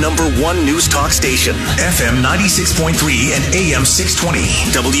Number one news talk station, FM 96.3 and AM 620,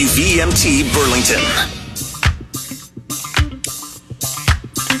 WVMT Burlington.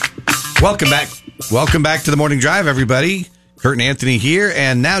 Welcome back to the Morning Drive, everybody. Kurt and Anthony here,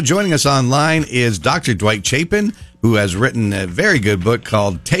 and now joining us online is Dr. Dwight Chapin, who has written a very good book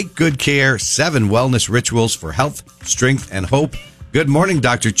called Take Good Care, 7 Wellness Rituals for Health, Strength, and Hope. Good morning,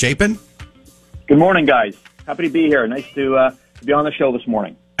 Dr. Chapin. Good morning, guys. Happy to be here. Nice to be on the show this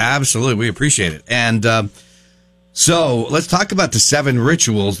morning. Absolutely. We appreciate it. And so let's talk about the 7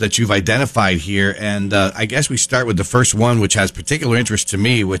 rituals that you've identified here. And I guess we start with the first one, which has particular interest to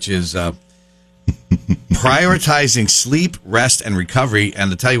me, which is prioritizing sleep, rest, and recovery.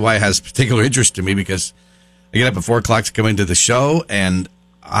 And to tell you why it has particular interest to me, because I get up at 4 o'clock to come into the show, and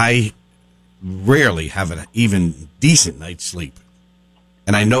I rarely have an even decent night's sleep.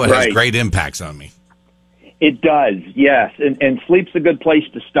 And I know it has great impacts on me. It does, yes. And sleep's a good place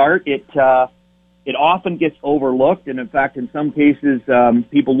to start. It often gets overlooked, and in fact, in some cases,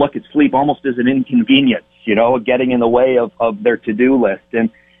 people look at sleep almost as an inconvenience, getting in the way of their to-do list. And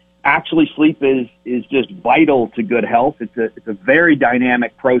actually, sleep is just vital to good health. It's a very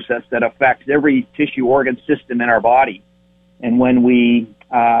dynamic process that affects every tissue, organ, system in our body. And when we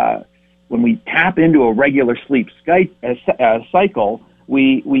tap into a regular sleep cycle,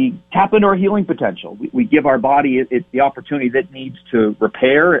 we tap into our healing potential. We give our body the opportunity that it needs to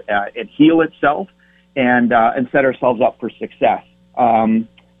repair and heal itself, and set ourselves up for success. So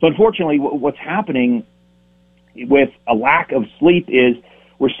unfortunately, what's happening with a lack of sleep is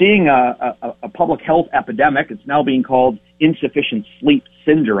we're seeing a public health epidemic. It's now being called insufficient sleep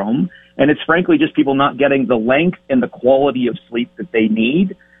syndrome, and it's frankly just people not getting the length and the quality of sleep that they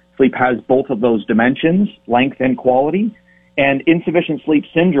need. Sleep has both of those dimensions, length and quality. And insufficient sleep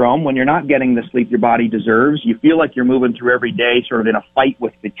syndrome, when you're not getting the sleep your body deserves, you feel like you're moving through every day sort of in a fight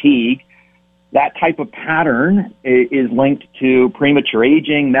with fatigue. That type of pattern is linked to premature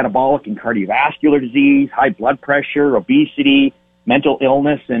aging, metabolic and cardiovascular disease, high blood pressure, obesity, mental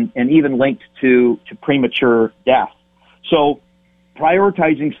illness, and even linked to premature death. So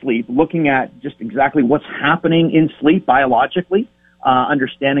prioritizing sleep, looking at just exactly what's happening in sleep biologically,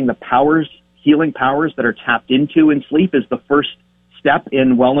 understanding the healing powers that are tapped into in sleep is the first step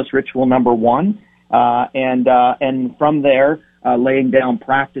in wellness ritual number 1. And from there, laying down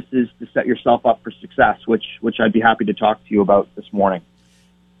practices to set yourself up for success, which I'd be happy to talk to you about this morning.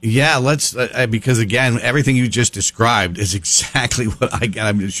 Yeah, let's, because again, everything you just described is exactly what I get.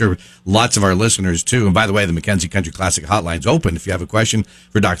 I'm sure lots of our listeners too. And by the way, the Mackenzie Country Classic Hotline's open if you have a question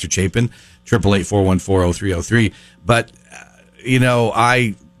for Dr. Chapin, 888-414-0303. But,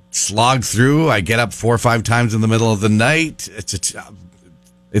 I slog through. I get up 4 or 5 times in the middle of the night. It's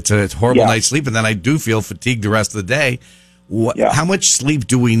a horrible night's sleep, and then I do feel fatigued the rest of the day. How much sleep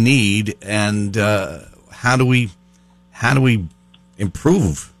do we need, and how do we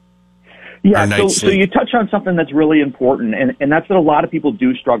improve our night's sleep? So you touch on something that's really important, and that's that a lot of people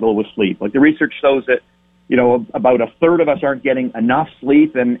do struggle with sleep. Like the research shows that about a third of us aren't getting enough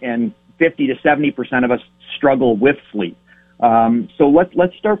sleep, and 50 to 70% of us struggle with sleep. So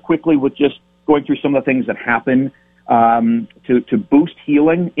let's start quickly with just going through some of the things that happen to boost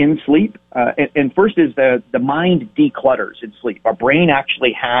healing in sleep. And first is the mind declutters in sleep. Our brain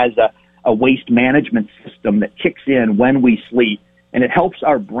actually has a waste management system that kicks in when we sleep, and it helps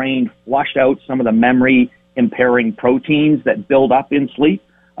our brain flush out some of the memory impairing proteins that build up in sleep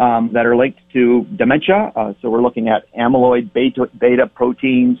that are linked to dementia. So we're looking at amyloid beta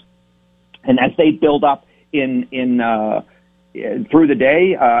proteins, and as they build up through the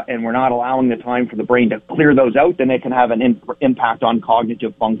day, and we're not allowing the time for the brain to clear those out, then it can have an impact on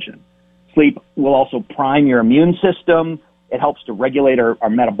cognitive function. Sleep will also prime your immune system. It helps to regulate our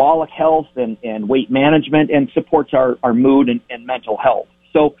metabolic health and weight management, and supports our mood and mental health.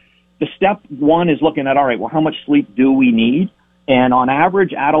 So the step 1 is looking at, all right, well, how much sleep do we need? And on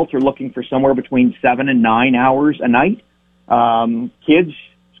average, adults are looking for somewhere between 7 and 9 hours a night.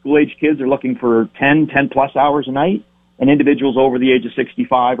 School-age kids are looking for 10 plus hours a night. And individuals over the age of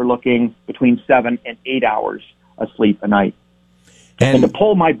 65 are looking between 7 and 8 hours of sleep a night. And to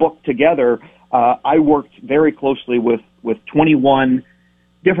pull my book together, I worked very closely with 21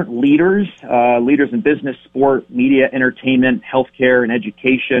 different leaders in business, sport, media, entertainment, healthcare, and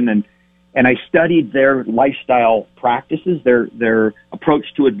education. And I studied their lifestyle practices, their approach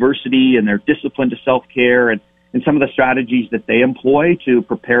to adversity, and their discipline to self-care, and some of the strategies that they employ to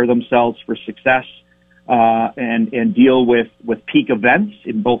prepare themselves for success and deal with peak events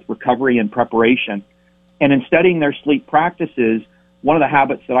in both recovery and preparation. And in studying their sleep practices, one of the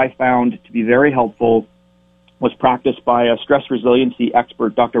habits that I found to be very helpful was practiced by a stress resiliency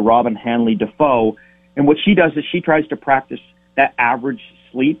expert, Dr. Robin Hanley Defoe. And what she does is she tries to practice that average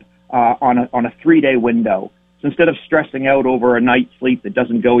sleep on a 3-day window. So instead of stressing out over a night's sleep that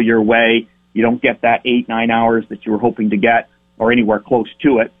doesn't go your way, you don't get that 8-9 hours that you were hoping to get or anywhere close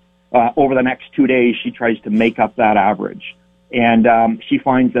to it. Over the next 2 days, she tries to make up that average. And she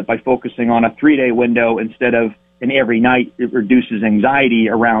finds that by focusing on a 3-day window instead of an every night, it reduces anxiety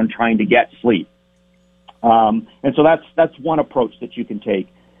around trying to get sleep. And so that's one approach that you can take.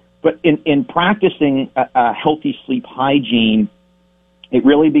 But in practicing a healthy sleep hygiene, it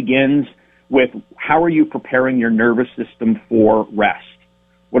really begins with how are you preparing your nervous system for rest?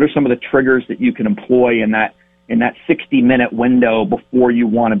 What are some of the triggers that you can employ in that 60-minute window before you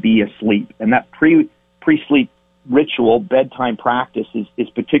want to be asleep? And that pre-sleep ritual, bedtime practice is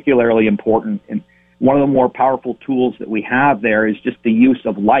particularly important. And one of the more powerful tools that we have there is just the use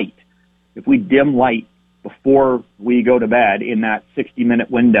of light. If we dim light before we go to bed in that 60-minute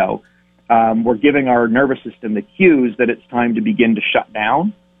window, we're giving our nervous system the cues that it's time to begin to shut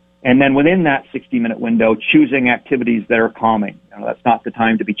down. And then within that 60-minute window, choosing activities that are calming. That's not the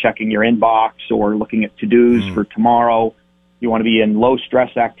time to be checking your inbox or looking at to-dos for tomorrow. You want to be in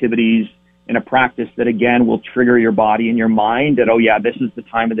low-stress activities in a practice that, again, will trigger your body and your mind that, oh, yeah, this is the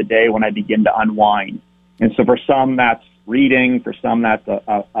time of the day when I begin to unwind. And so for some, that's reading. For some, that's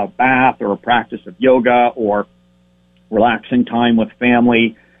a bath or a practice of yoga or relaxing time with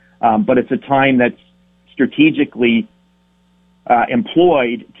family. But it's a time that's strategically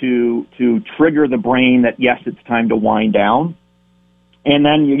employed to trigger the brain that, yes, it's time to wind down. And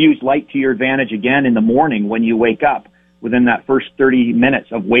then you use light to your advantage again in the morning when you wake up. Within that first 30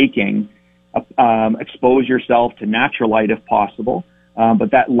 minutes of waking, expose yourself to natural light if possible.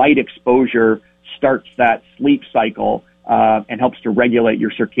 But that light exposure starts that sleep cycle and helps to regulate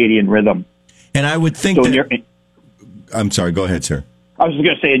your circadian rhythm. And I would think I'm sorry, go ahead, sir. I was just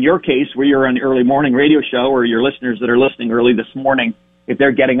going to say, in your case, where you're on the early morning radio show, or your listeners that are listening early this morning, if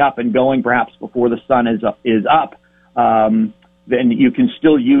they're getting up and going perhaps before the sun is up, then you can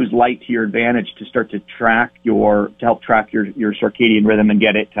still use light to your advantage to start to help track your circadian rhythm and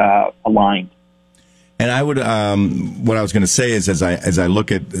get it aligned. And I would, what I was going to say is, as I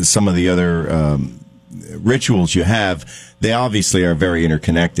look at some of the other rituals you have, they obviously are very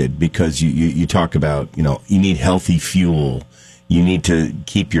interconnected, because you talk about, you need healthy fuel. You need to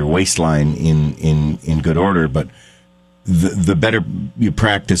keep your waistline in good order, but the better you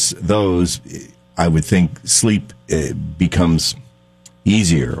practice those, I would think sleep becomes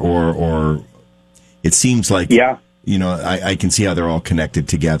easier, or it seems like, I can see how they're all connected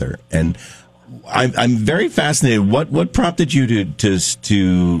together. And I'm very fascinated. What prompted you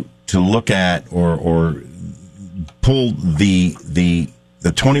to look at or pull the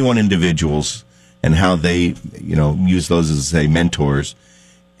 21 individuals and how they, use those as, say, mentors,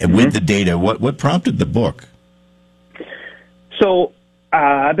 and with the data, what prompted the book? So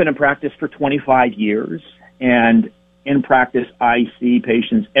I've been in practice for 25 years, and in practice, I see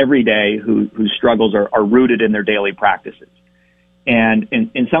patients every day whose struggles are rooted in their daily practices. And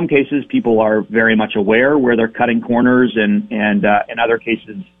in some cases, people are very much aware where they're cutting corners, and in other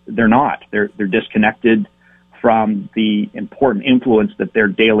cases, they're not. They're disconnected from the important influence that their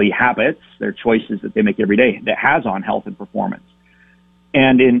daily habits, their choices that they make every day, that has on health and performance.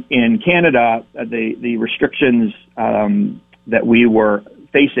 And in Canada, the restrictions that we were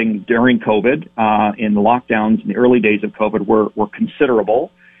facing during COVID, in the lockdowns in the early days of COVID, were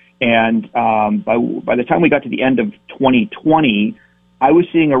considerable. And by the time we got to the end of 2020, I was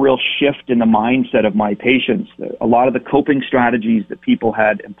seeing a real shift in the mindset of my patients. A lot of the coping strategies that people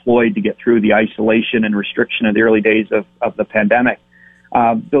had employed to get through the isolation and restriction of the early days of the pandemic,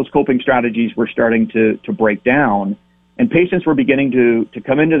 those coping strategies were starting to break down. And patients were beginning to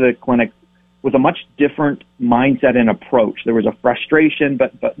come into the clinic with a much different mindset and approach. There was a frustration,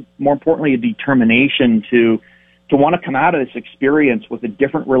 but more importantly, a determination to want to come out of this experience with a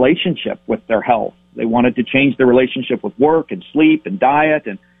different relationship with their health. They wanted to change their relationship with work and sleep and diet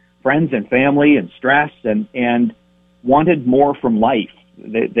and friends and family and stress, and wanted more from life.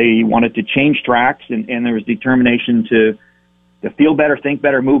 They wanted to change tracks, and there was determination to feel better, think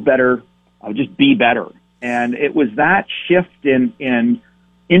better, move better, just be better. And it was that shift in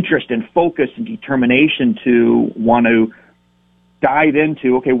interest and focus and determination to want to dive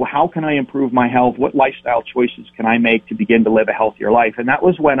into, okay, well, how can I improve my health? What lifestyle choices can I make to begin to live a healthier life? And that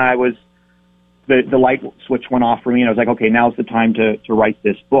was when the light switch went off for me, and I was like, okay, now's the time to write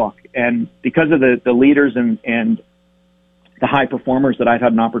this book. And because of the leaders and the high performers that I've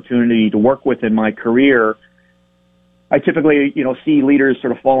had an opportunity to work with in my career, I typically, see leaders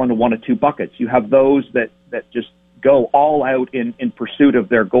sort of fall into one of two buckets. You have those that that just go all out in pursuit of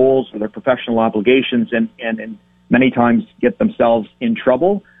their goals or their professional obligations, and many times get themselves in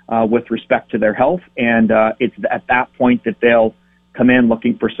trouble with respect to their health. And it's at that point that they'll come in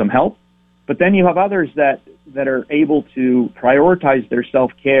looking for some help. But then you have others that are able to prioritize their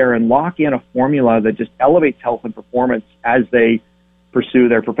self-care and lock in a formula that just elevates health and performance as they pursue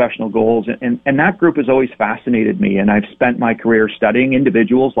their professional goals. And that group has always fascinated me, and I've spent my career studying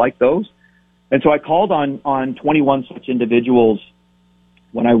individuals like those. And so I called on 21 such individuals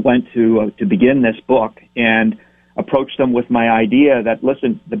when I went to begin this book, and approached them with my idea that,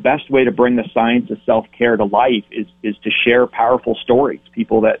 listen, the best way to bring the science of self-care to life is to share powerful stories,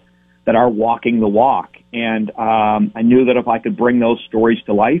 people that are walking the walk. And I knew that if I could bring those stories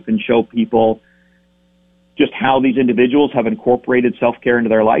to life and show people just how these individuals have incorporated self-care into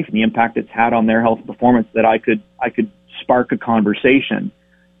their life and the impact it's had on their health and performance, that I could spark a conversation.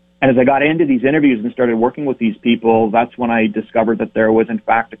 And as I got into these interviews and started working with these people, that's when I discovered that there was, in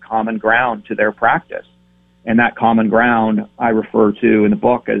fact, a common ground to their practice. And that common ground I refer to in the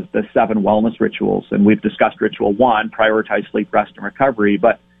book as the 7 wellness rituals. And we've discussed ritual 1, prioritize sleep, rest, and recovery.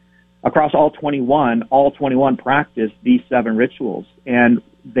 But across all 21 practice these 7 rituals, and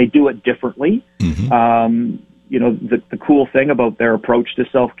they do it differently. Mm-hmm. The cool thing about their approach to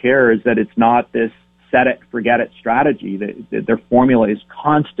self-care is that it's not this set it, forget it strategy. Their formula is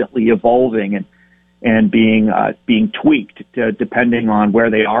constantly evolving and being tweaked depending on where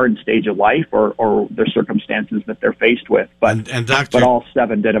they are in stage of life or their circumstances that they're faced with. But but all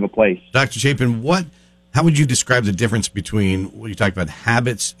 7 did have a place. Dr. Chapin, how would you describe the difference between what you talked about,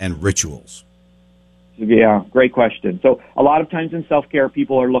 habits and rituals? Yeah, great question. So a lot of times in self-care,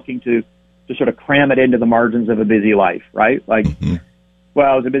 people are looking to sort of cram it into the margins of a busy life, right? Like,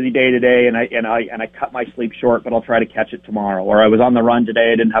 well, it was a busy day today, and I cut my sleep short, but I'll try to catch it tomorrow. Or I was on the run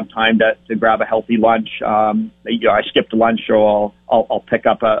today, I didn't have time to grab a healthy lunch. I skipped lunch, so I'll pick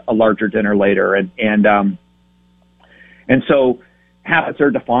up a larger dinner later. And so habits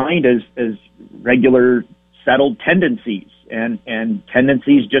are defined as regular settled tendencies, and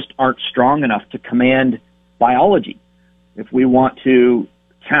tendencies just aren't strong enough to command biology. If we want to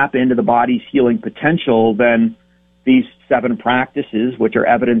tap into the body's healing potential, then these 7 practices, which are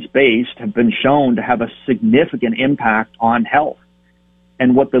evidence-based, have been shown to have a significant impact on health.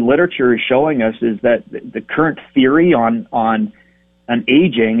 And what the literature is showing us is that the current theory on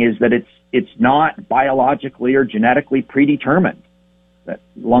aging is that it's not biologically or genetically predetermined. That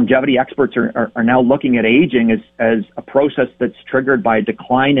longevity experts are now looking at aging as a process that's triggered by a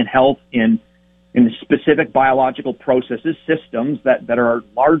decline in health in specific biological processes, systems that are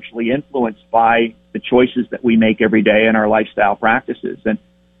largely influenced by the choices that we make every day in our lifestyle practices. And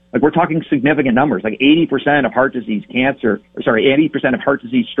like, we're talking significant numbers, like 80% of heart disease, 80% of heart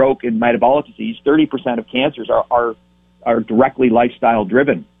disease, stroke, and metabolic disease, 30% of cancers are directly lifestyle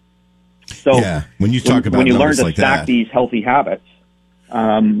driven. So yeah, when you talk about when you learn to like stack that, these healthy habits,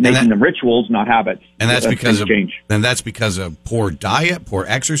 making them rituals, not habits. And that's because of change. And that's because of poor diet, poor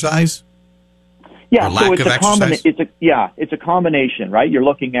exercise. Yeah, so it's a combination, right? You're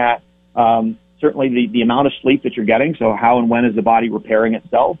looking at certainly the amount of sleep that you're getting. So how and when is the body repairing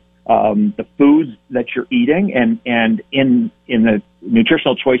itself? The foods that you're eating, and in the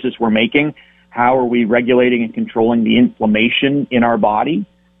nutritional choices we're making, how are we regulating and controlling the inflammation in our body?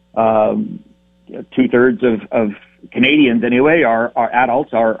 2/3 of Canadians anyway are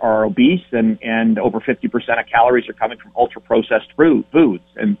adults are obese, and over 50% of calories are coming from ultra processed foods,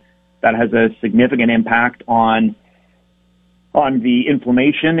 and that has a significant impact on the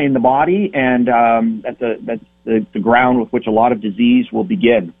inflammation in the body, and that's the ground with which a lot of disease will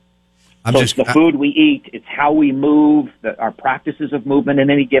begin. It's the food we eat, it's how we move, our practices of movement in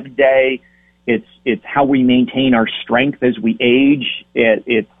any given day. It's how we maintain our strength as we age.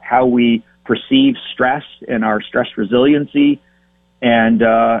 It's how we perceive stress and our stress resiliency, and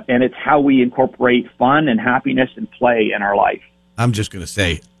it's how we incorporate fun and happiness and play in our life. I'm just going to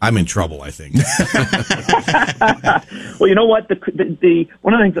say I'm in trouble, I think. Well, you know what? The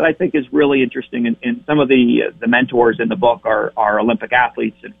one of the things that I think is really interesting, and some of the mentors in the book are Olympic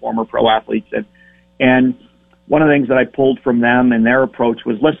athletes and former pro athletes, and one of the things that I pulled from them and their approach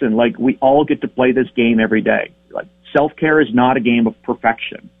was, listen, like, we all get to play this game every day. Like, self-care is not a game of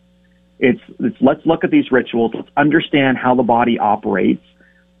perfection. It's let's look at these rituals, let's understand how the body operates.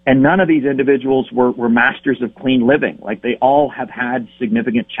 And none of these individuals were masters of clean living. Like, they all have had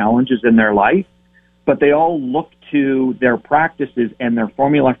significant challenges in their life, but they all look to their practices and their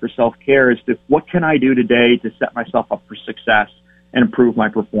formula for self-care as to, what can I do today to set myself up for success and improve my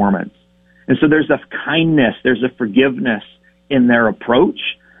performance? And so there's a kindness, there's a forgiveness in their approach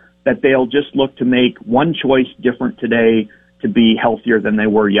that they'll just look to make one choice different today to be healthier than they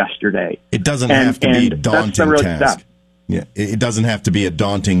were yesterday. It doesn't have to be a daunting task. Step. Yeah, it doesn't have to be a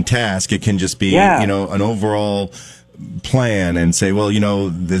daunting task. It can just be, an overall plan and say, well,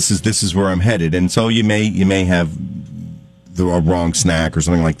 this is where I'm headed. And so you may have a wrong snack or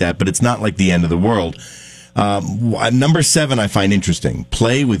something like that, but it's not like the end of the world. Number 7, I find interesting.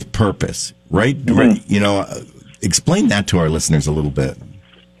 Play with purpose, right? Mm-hmm. Explain that to our listeners a little bit.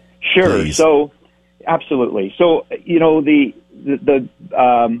 Sure. Please. So, absolutely. So, the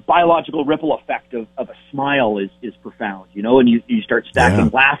biological ripple effect of a smile is profound, and you start stacking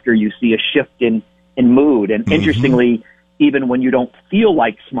laughter, you see a shift in mood. And interestingly, even when you don't feel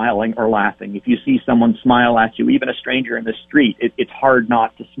like smiling or laughing, if you see someone smile at you, even a stranger in the street, it's hard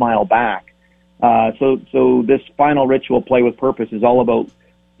not to smile back. So this final ritual, Play with Purpose, is all about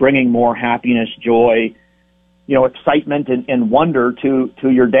bringing more happiness, joy, excitement and wonder to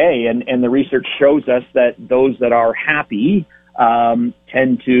your day. And the research shows us that those that are happy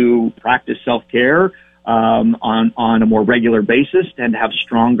tend to practice self-care on a more regular basis, tend to have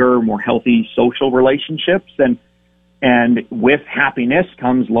stronger, more healthy social relationships. And with happiness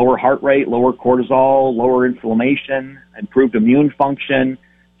comes lower heart rate, lower cortisol, lower inflammation, improved immune function,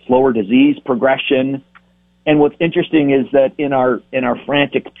 slower disease progression. And what's interesting is that in our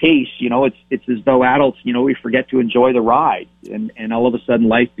frantic pace, it's as though adults, we forget to enjoy the ride, and all of a sudden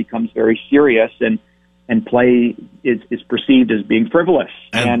life becomes very serious, and play is perceived as being frivolous,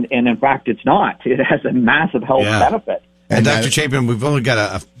 and in fact it's not. It has a massive health benefit. And Dr. Chapin, we've only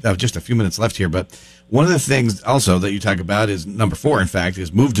got just a few minutes left here, but one of the things also that you talk about is number 4, in fact,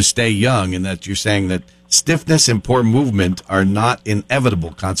 is move to stay young, and that you're saying that stiffness and poor movement are not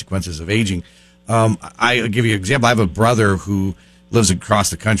inevitable consequences of aging. I'll give you an example. I have a brother who lives across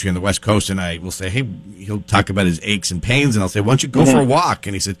the country on the West Coast, and I will say, hey, he'll talk about his aches and pains, and I'll say, why don't you go for a walk?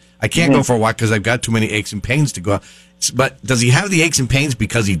 And he said, I can't go for a walk because I've got too many aches and pains to go. But does he have the aches and pains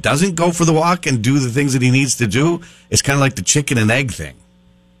because he doesn't go for the walk and do the things that he needs to do? It's kind of like the chicken and egg thing.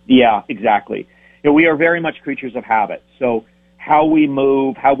 Yeah, exactly. We are very much creatures of habit. So how we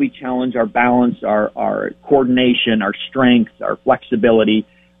move, how we challenge our balance, our coordination, our strength, our flexibility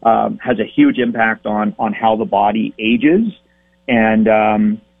has a huge impact on how the body ages.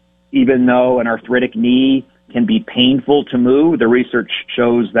 And even though an arthritic knee can be painful to move, the research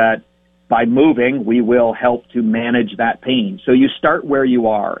shows that by moving, we will help to manage that pain. So you start where you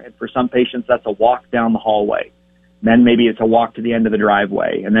are. And for some patients, that's a walk down the hallway. Then maybe it's a walk to the end of the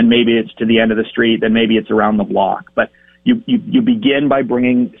driveway. And then maybe it's to the end of the street. Then maybe it's around the block. But you begin by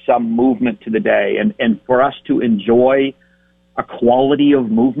bringing some movement to the day. And for us to enjoy a quality of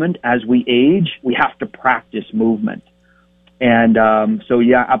movement as we age, we have to practice movement. And so,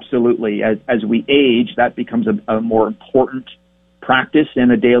 yeah, absolutely. As we age, that becomes a more important practice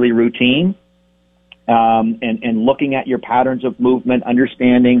in a daily routine. And looking at your patterns of movement,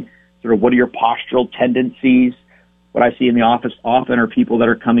 understanding sort of what are your postural tendencies. What I see in the office often are people that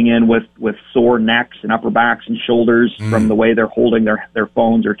are coming in with sore necks and upper backs and shoulders from the way they're holding their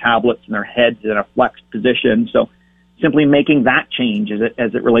phones or tablets and their heads in a flexed position. So simply making that change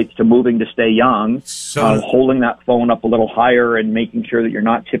as it relates to moving to stay young, holding that phone up a little higher and making sure that you're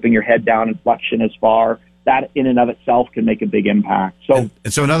not tipping your head down in flexion as far, that in and of itself can make a big impact. So,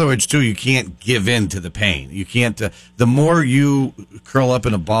 and so in other words, too, you can't give in to the pain. You can't, the more you curl up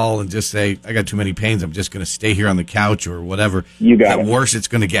in a ball and just say, I got too many pains, I'm just going to stay here on the couch or whatever, the worse it's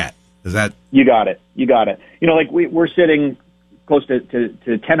going to get. Is that? You got it. Like we're sitting close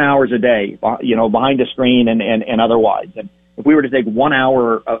to 10 hours a day, behind a screen and otherwise. And if we were to take 1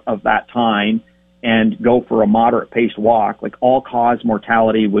 hour of that time and go for a moderate paced walk, like all-cause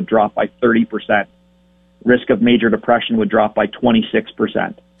mortality would drop by 30%. Risk of major depression would drop by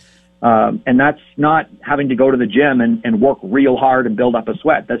 26%. And that's not having to go to the gym and work real hard and build up a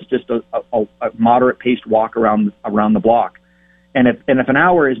sweat. That's just a moderate paced walk around the block. And if an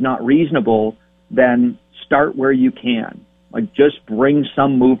hour is not reasonable, then start where you can. Like just bring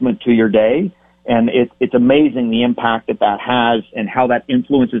some movement to your day. And it's amazing the impact that has and how that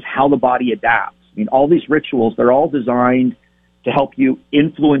influences how the body adapts. I mean, all these rituals, they're all designed to help you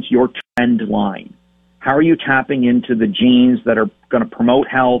influence your trend line. How are you tapping into the genes that are going to promote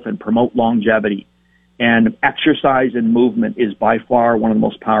health and promote longevity? And exercise and movement is by far one of the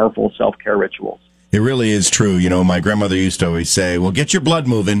most powerful self-care rituals. It really is true. My grandmother used to always say, well, get your blood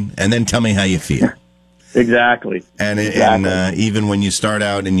moving and then tell me how you feel. Exactly. And even when you start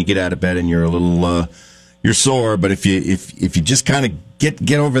out and you get out of bed and you're a little, you're sore, but if you just kind of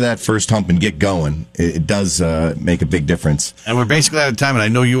get over that first hump and get going. It does make a big difference. And we're basically out of time, and I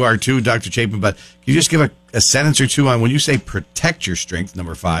know you are too, Dr. Chapin, but can you just give a sentence or two on when you say protect your strength,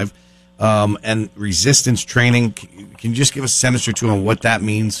 number 5, and resistance training? Can you just give us a sentence or two on what that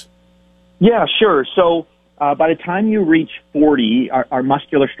means? Yeah, sure. So by the time you reach 40, our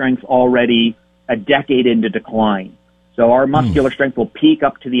muscular strength's already a decade into decline. So our muscular strength will peak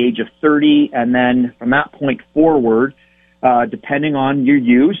up to the age of 30, and then from that point forward, depending on your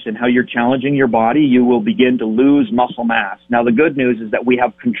use and how you're challenging your body, you will begin to lose muscle mass. Now, the good news is that we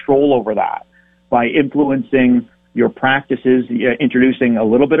have control over that by influencing your practices, introducing a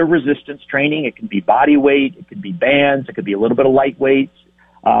little bit of resistance training. It can be body weight, it could be bands, it could be a little bit of light weights,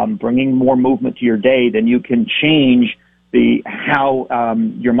 bringing more movement to your day. Then you can change how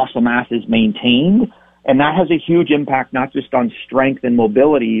your muscle mass is maintained. And that has a huge impact, not just on strength and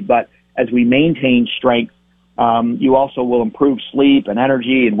mobility, but as we maintain strength, you also will improve sleep and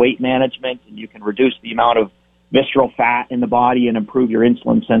energy and weight management, and you can reduce the amount of visceral fat in the body and improve your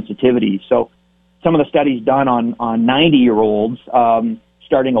insulin sensitivity. So some of the studies done on 90-year-olds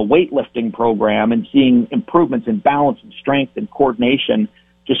starting a weightlifting program and seeing improvements in balance and strength and coordination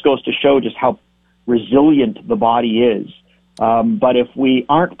just goes to show just how resilient the body is. But if we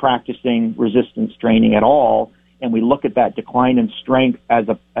aren't practicing resistance training at all, and we look at that decline in strength as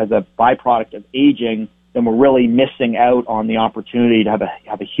a byproduct of aging, then we're really missing out on the opportunity to have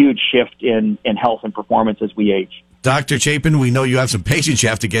a huge shift in health and performance as we age. Dr. Chapin, we know you have some patients you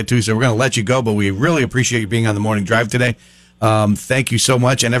have to get to, so we're going to let you go, but we really appreciate you being on the Morning Drive today. Thank you so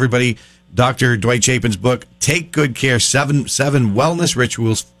much. And everybody, Dr. Dwight Chapin's book, Take Good Care, 7 Wellness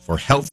Rituals for Health.